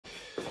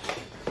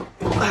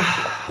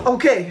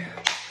Okay,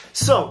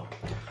 so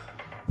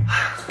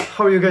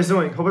how are you guys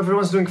doing? Hope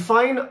everyone's doing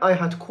fine. I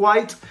had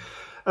quite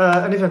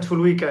an eventful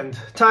weekend.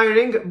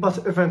 Tiring,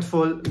 but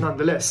eventful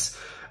nonetheless.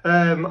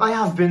 I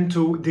have been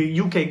to the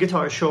UK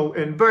Guitar Show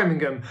in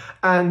Birmingham,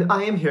 and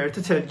I am here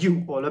to tell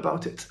you all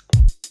about it.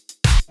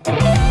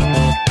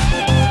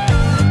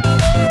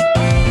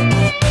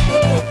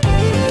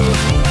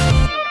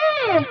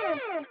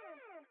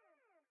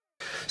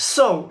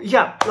 So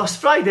yeah,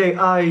 last Friday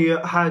I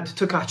had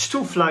to catch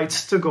 2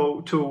 flights to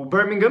go to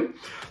Birmingham.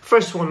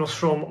 First one was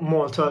from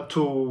Malta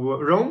to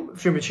Rome,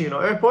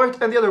 Fiumicino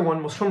Airport, and the other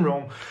one was from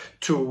Rome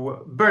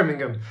to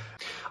Birmingham.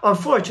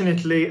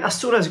 Unfortunately, as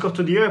soon as I got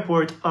to the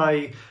airport,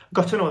 I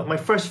got to know that my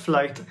first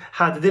flight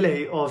had a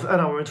delay of 1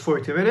 hour and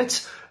 40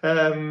 minutes,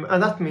 and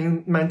that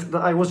meant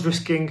that I was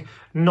risking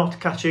not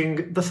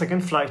catching the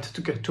second flight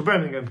to get to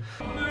Birmingham.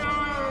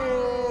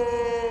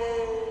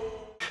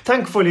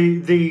 Thankfully,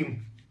 the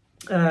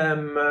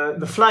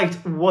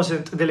flight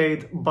wasn't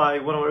delayed by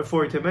 1 hour and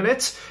 40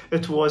 minutes.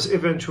 It was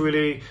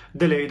eventually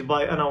delayed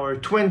by 1 hour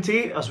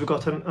 20 as we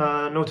got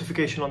a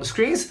notification on the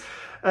screens.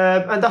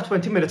 And that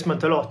 20 minutes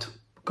meant a lot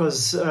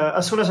because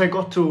as soon as I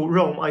got to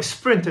Rome, I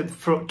sprinted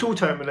from 2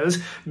 terminals,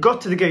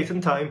 got to the gate in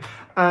time,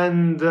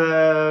 and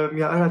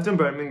yeah, I arrived in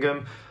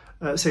Birmingham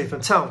safe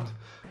and sound.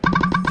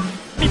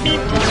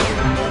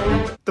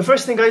 The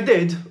first thing I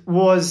did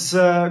was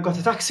got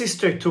a taxi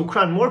straight to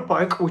Cranmore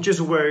Park, which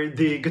is where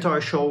the guitar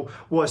show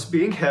was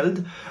being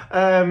held,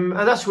 and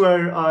that's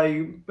where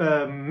I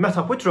met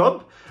up with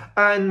Rob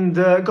and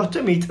got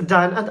to meet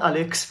Dan and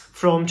Alex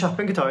from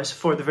Chapman Guitars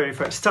for the very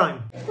first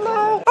time.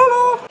 Hello!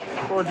 Hello!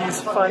 All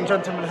these fine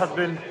gentlemen have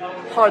been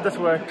hard at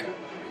work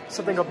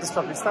setting up this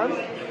lovely stand.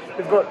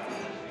 We've got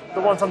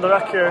the ones on the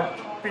rack here,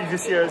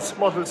 previous year's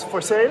models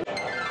for sale,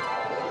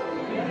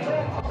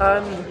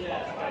 and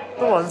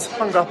the ones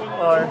hung up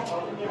are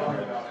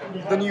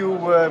the new...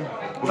 well,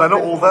 they're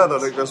not all there though,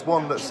 Luke. There's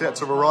one that's yet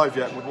to arrive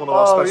yet with one of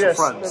our special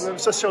friends.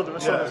 Let's just show them.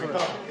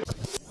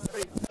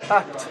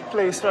 Packed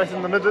place right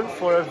in the middle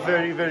for a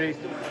very, very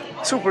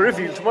super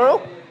review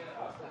tomorrow.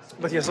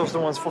 But yes, those are the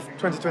ones for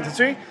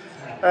 2023.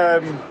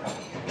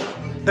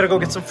 Better go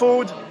get some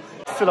food,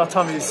 fill our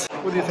tummies.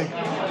 What do you think?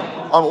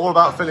 I'm all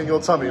about filling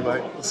your tummy,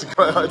 mate. That's a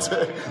great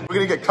idea. We're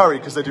going to get curry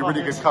because they do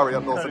really good curry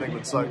up north in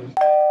England, so...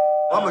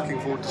 I'm looking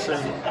forward to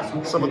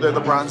seeing some of the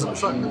other brands at the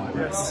show.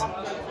 Yes.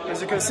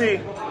 As you can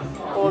see,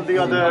 all the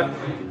other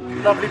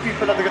lovely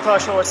people at the guitar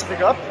show are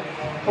setting up.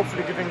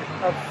 Hopefully giving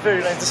a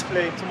very nice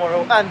display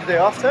tomorrow and the day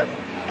after.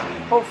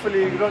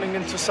 Hopefully running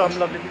into some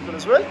lovely people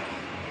as well.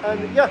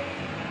 And yeah,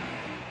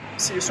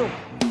 see you soon.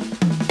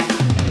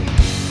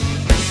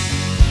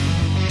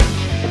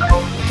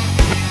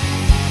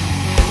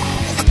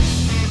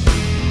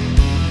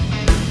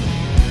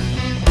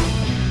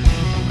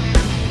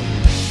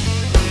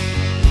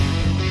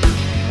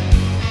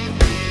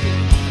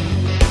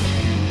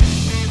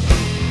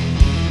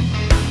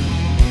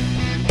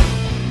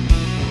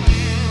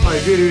 I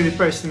really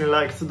personally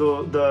liked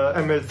the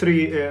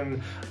ML3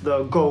 in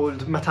the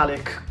gold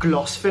metallic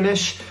gloss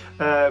finish,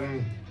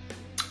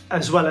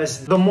 as well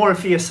as the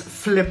Morpheus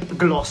flip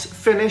gloss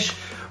finish,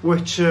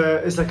 which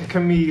is like a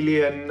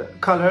chameleon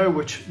color,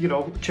 which, you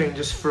know,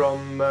 changes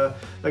from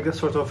like that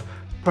sort of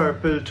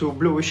purple to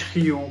bluish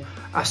hue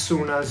as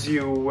soon as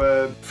you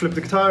flip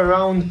the guitar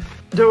around.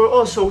 There were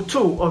also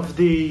 2 of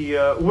the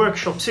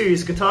Workshop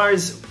series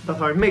guitars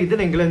that are made in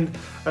England.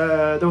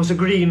 There was a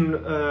green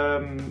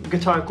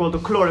guitar called the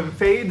Chlorin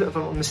Fade, if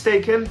I'm not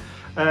mistaken.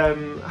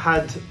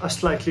 Had a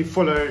slightly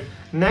fuller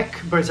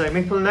neck, bird's eye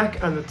maple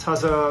neck, and it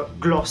has a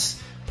gloss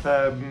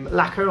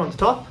lacquer on the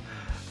top.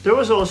 There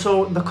was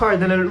also the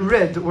Cardinal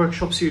Red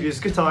Workshop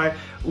series guitar,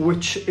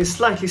 which is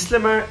slightly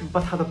slimmer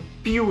but had a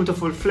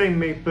beautiful flame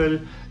maple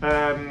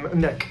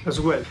neck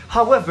as well.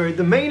 However,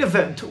 the main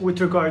event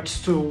with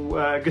regards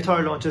to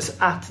guitar launches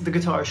at the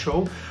guitar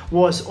show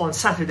was on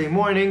Saturday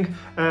morning,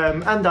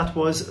 and that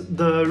was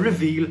the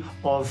reveal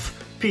of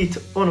Pete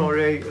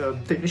Honore,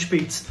 Danish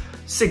Pete's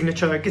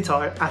signature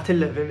guitar at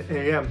 11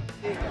 AM.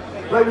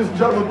 Ladies and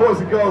gentlemen, boys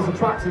and girls,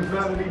 attractive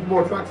men and even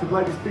more attractive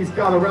ladies, please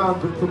gather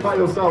around and prepare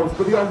yourselves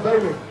for the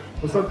unveiling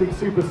of something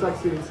super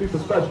sexy and super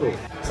special.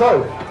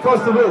 So,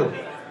 first of all,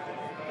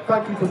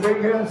 thank you for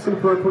being here,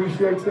 super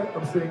appreciate it.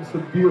 I'm seeing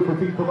some beautiful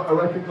people that I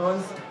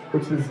recognise,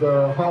 which is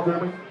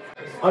heartwarming.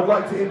 I'd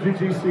like to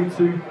introduce you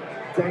to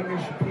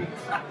Danish Pete,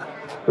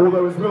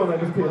 although his real name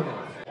is Peter.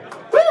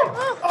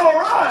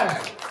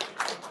 Alright!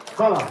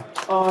 Fella,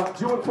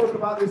 do you want to talk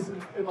about this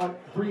in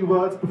like 3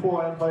 words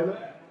before I unveil it?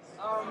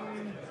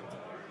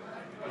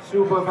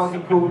 Super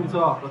fucking cool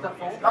guitar. Was that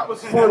 4? That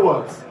was 4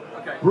 words.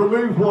 Okay.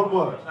 Remove 1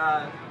 word.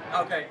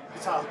 Okay.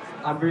 Guitar.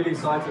 I'm really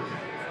excited.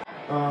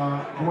 You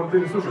want to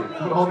do this with me? You want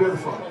to hold the other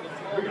side?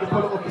 We're going to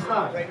pull it off the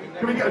stand.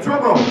 Can we get a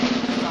drum roll? Ready?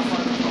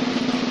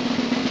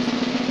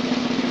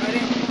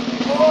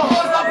 Oh,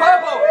 it's that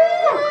purple!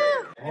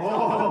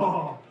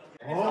 Oh!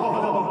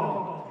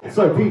 Oh!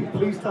 So, Pete,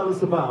 please tell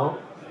us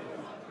about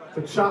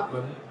the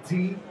Chapman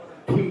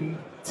DPT.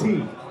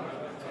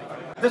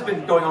 This has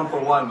been going on for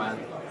a while, man.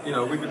 You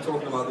know, we've been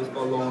talking about this for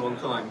a long, long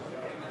time.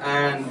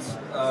 and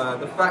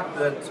the fact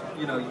that,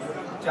 you know,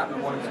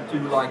 Chapman wanted to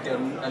do like a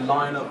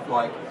line of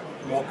like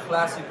more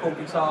classical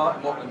guitar,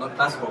 not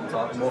classical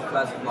guitar, but more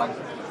classic like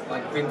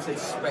vintage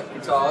spec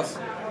guitars.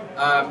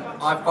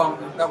 I found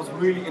that was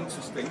really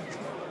interesting,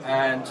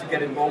 and to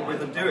get involved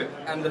with and do it.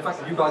 And the fact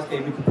that you guys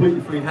gave me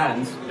completely free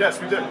hands. Yes,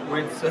 we did.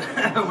 Which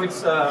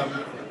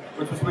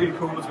was really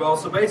cool as well.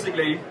 So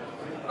basically,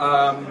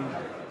 I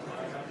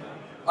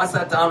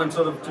sat down and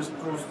sort of just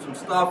drew some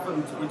stuff,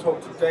 and we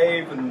talked to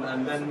Dave,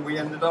 and then we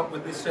ended up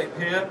with this shape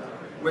here,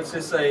 which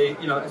is a,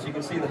 you know, as you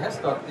can see, the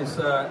headstock is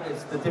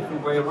the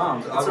different way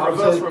around. It's a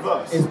reverse.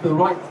 It's the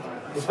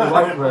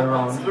right way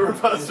around. It's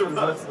the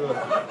reverse.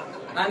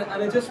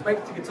 And it just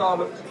makes the guitar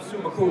look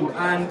super cool.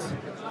 And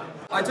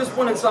I just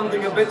wanted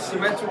something a bit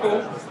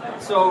symmetrical.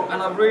 So,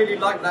 and I really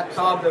like that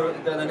carb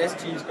that an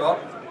SG's got.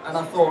 And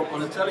I thought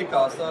on a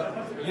Telecaster,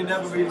 you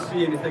never really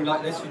see anything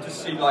like this. You just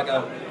see like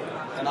an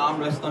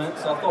armrest on it.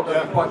 So I thought that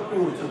would be quite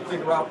cool to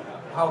figure out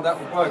how that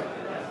would work.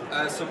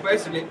 So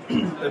basically,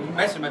 the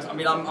measurements, I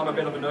mean, I'm a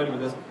bit of a nerd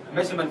with this.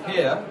 Measurement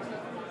here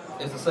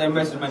is the same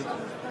measurement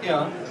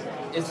here.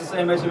 It's the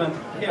same measurement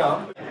here.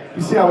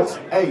 You see how it's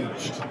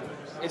aged?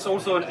 It's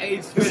also an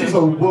aged finish. This is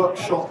a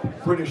workshop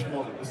British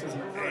model. This is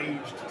an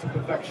aged to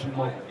perfection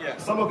model. Yeah.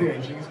 Some of the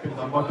aging has been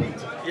done by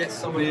Pete. Yes,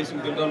 some of the aging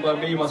has been done by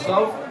me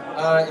myself.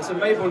 It's a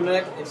maple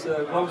neck, it's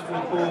a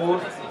rosewood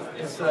board,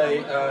 it's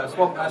a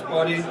swamp ash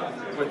body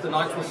with the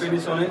nitro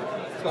finish on it.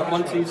 It's got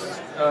Monty's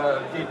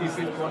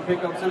DP51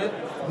 pickups in it.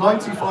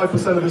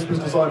 95% of this was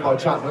designed by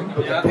Chapman,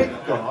 but the pick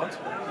guard...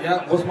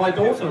 Yeah, was my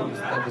daughter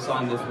that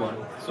designed this one.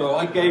 So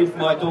I gave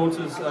my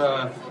daughters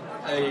a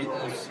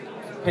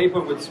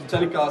paper with some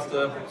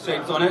Telecaster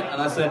shapes on it,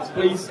 and I said,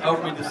 please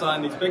help me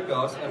design these pick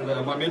guards. And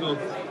my middle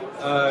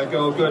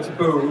girl, Gertie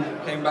Boo,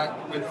 came back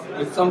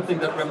with something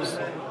that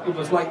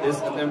was like this,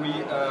 and then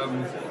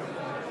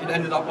it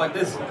ended up like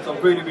this. So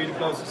really, really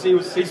close.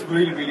 She's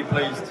really, really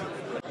pleased.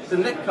 The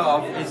neck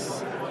carve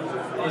is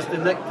the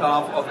neck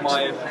carve of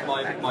my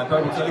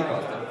purple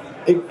Telecaster.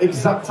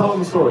 Tell them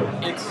the story.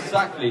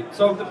 Exactly.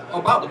 So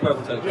about the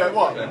purple Telecaster. Yeah,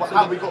 what? Okay.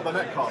 How we got the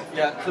neck carve?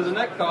 Yeah, so the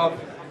neck carve,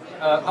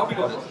 how we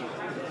got it?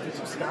 Did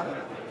you scan it?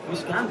 We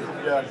scanned it.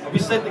 Yeah. We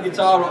sent the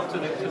guitar up to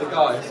the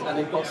guys, and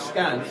it got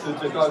scanned. So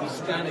the guy was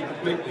scanning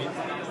completely,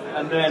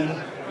 and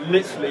then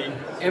literally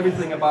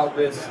everything about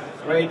this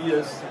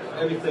radius,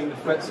 everything. The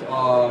frets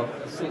are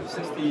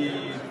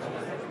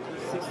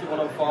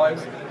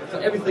 6105s. So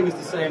everything is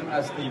the same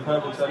as the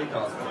purple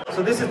Telecaster.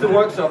 So this is the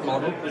workshop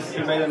model. This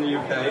is made in the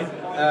UK,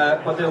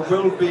 but there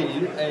will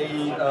be a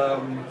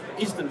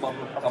Eastern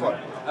model coming,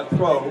 a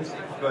Pro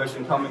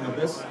version coming of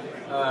this.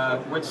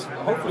 Which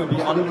hopefully will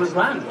be under $1,000,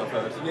 I've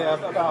heard. Yeah,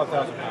 about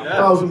 £1,000.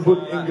 Yeah. 1,000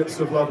 wooden ingots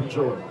of love and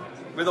joy.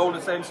 With all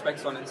the same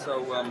specs on it,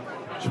 so...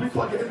 Should we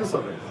plug it into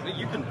something?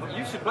 You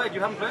should play it, you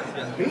haven't played it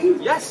yet. Me?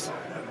 Yes.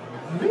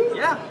 Me?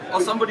 Yeah,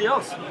 or somebody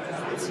else.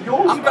 It's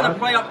yours, I'm going to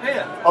play up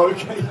here.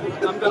 Okay.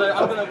 I'm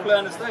gonna play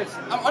on the stage.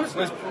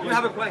 Honestly, you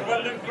have a play.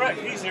 Well, Luke Greg,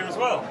 he's here as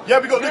well. Yeah,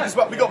 we got Lucas,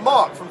 we got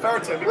Mark from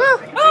Ferriton.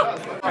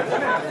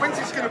 When's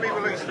this going to be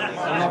released?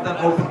 I love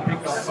that open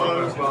pickup.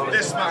 So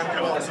this man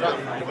can answer that.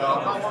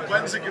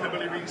 When's it going to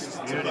be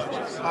released to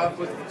purchase?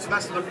 So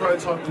that's the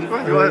prototype.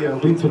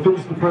 We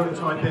finished the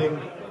prototyping,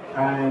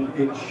 and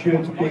it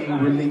should be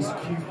released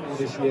Q4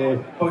 this year.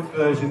 Both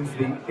versions,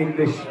 the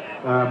English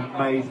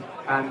made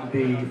and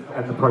the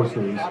Pro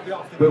Series.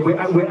 But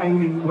we're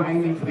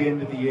aiming for the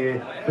end of the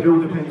year. But it all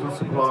depends on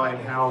supply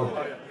and how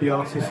the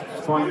artist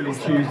finally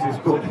chooses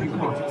what he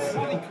wants.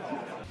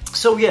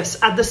 So yes,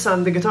 at the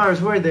Sun the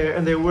guitars were there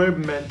and they were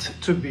meant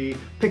to be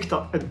picked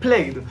up and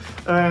played.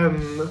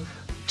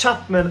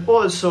 Chapman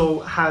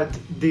also had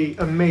the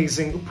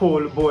amazing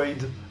Paul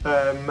Boyd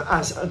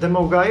as a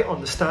demo guy on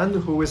the stand,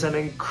 who is an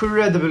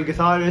incredible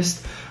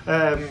guitarist.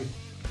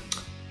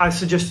 I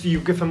suggest you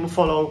give him a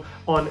follow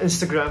on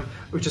Instagram,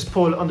 which is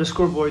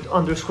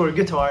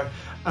Paul_Boyd_guitar,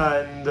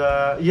 and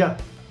yeah,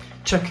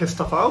 check his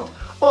stuff out.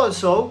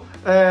 Also,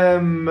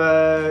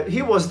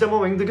 he was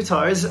demoing the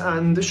guitars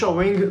and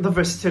showing the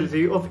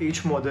versatility of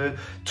each model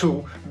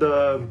to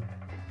the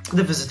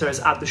visitors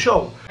at the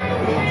show.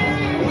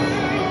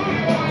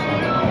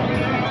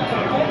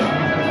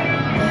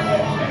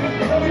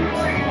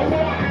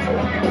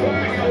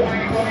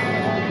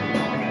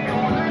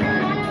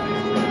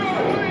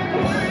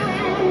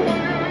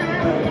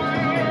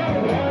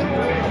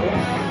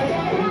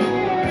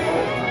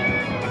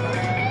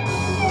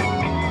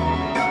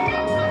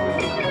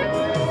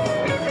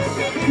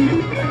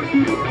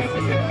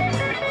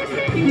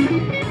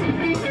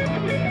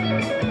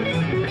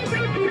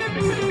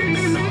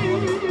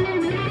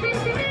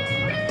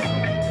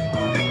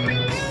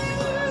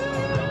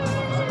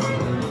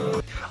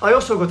 I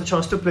also got a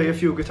chance to play a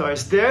few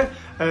guitars there,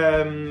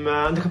 and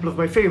a couple of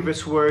my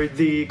favorites were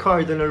the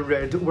Cardinal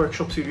Red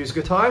Workshop Series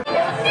guitar.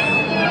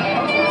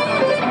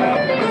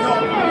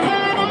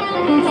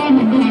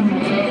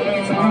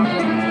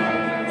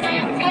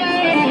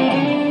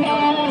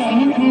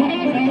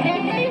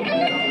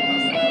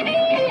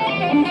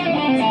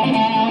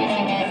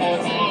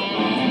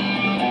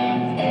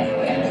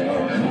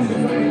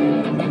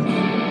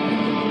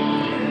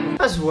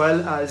 as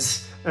well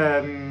as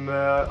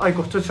I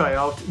got to try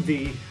out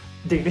the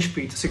Danish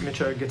Pete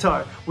signature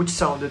guitar, which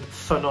sounded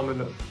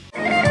phenomenal.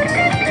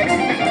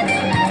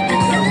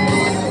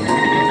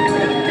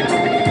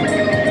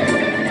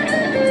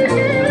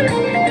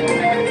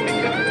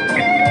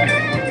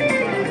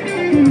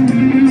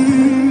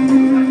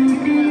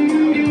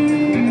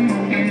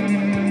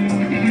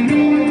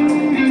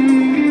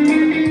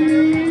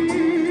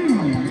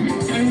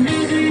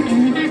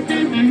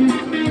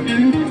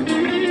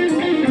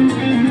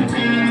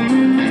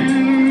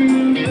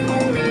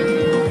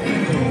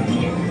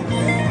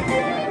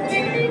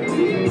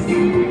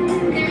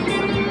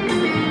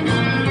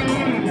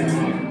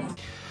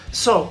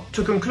 So,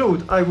 to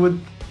conclude, I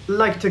would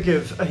like to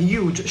give a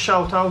huge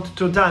shout out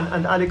to Dan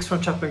and Alex from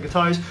Chapman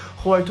Guitars,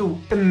 who are two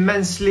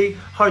immensely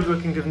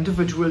hardworking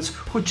individuals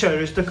who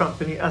cherish the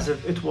company as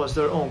if it was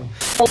their own.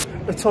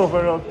 It's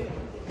over, Rob.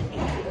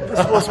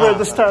 This was where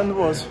the stand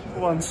was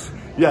once.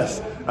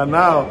 Yes, and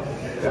now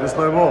it is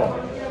no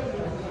more.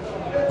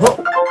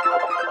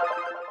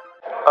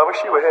 I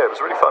wish you were here. It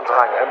was really fun to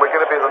hang. And we're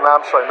going to be at the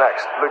NAMM show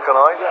next, Luke and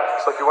I.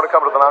 Yes. So if you want to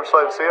come to the NAMM show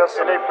and see us,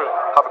 In April.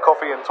 have a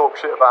coffee and talk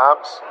shit about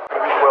amps,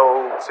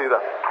 we'll see you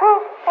then.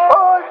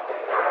 Bye!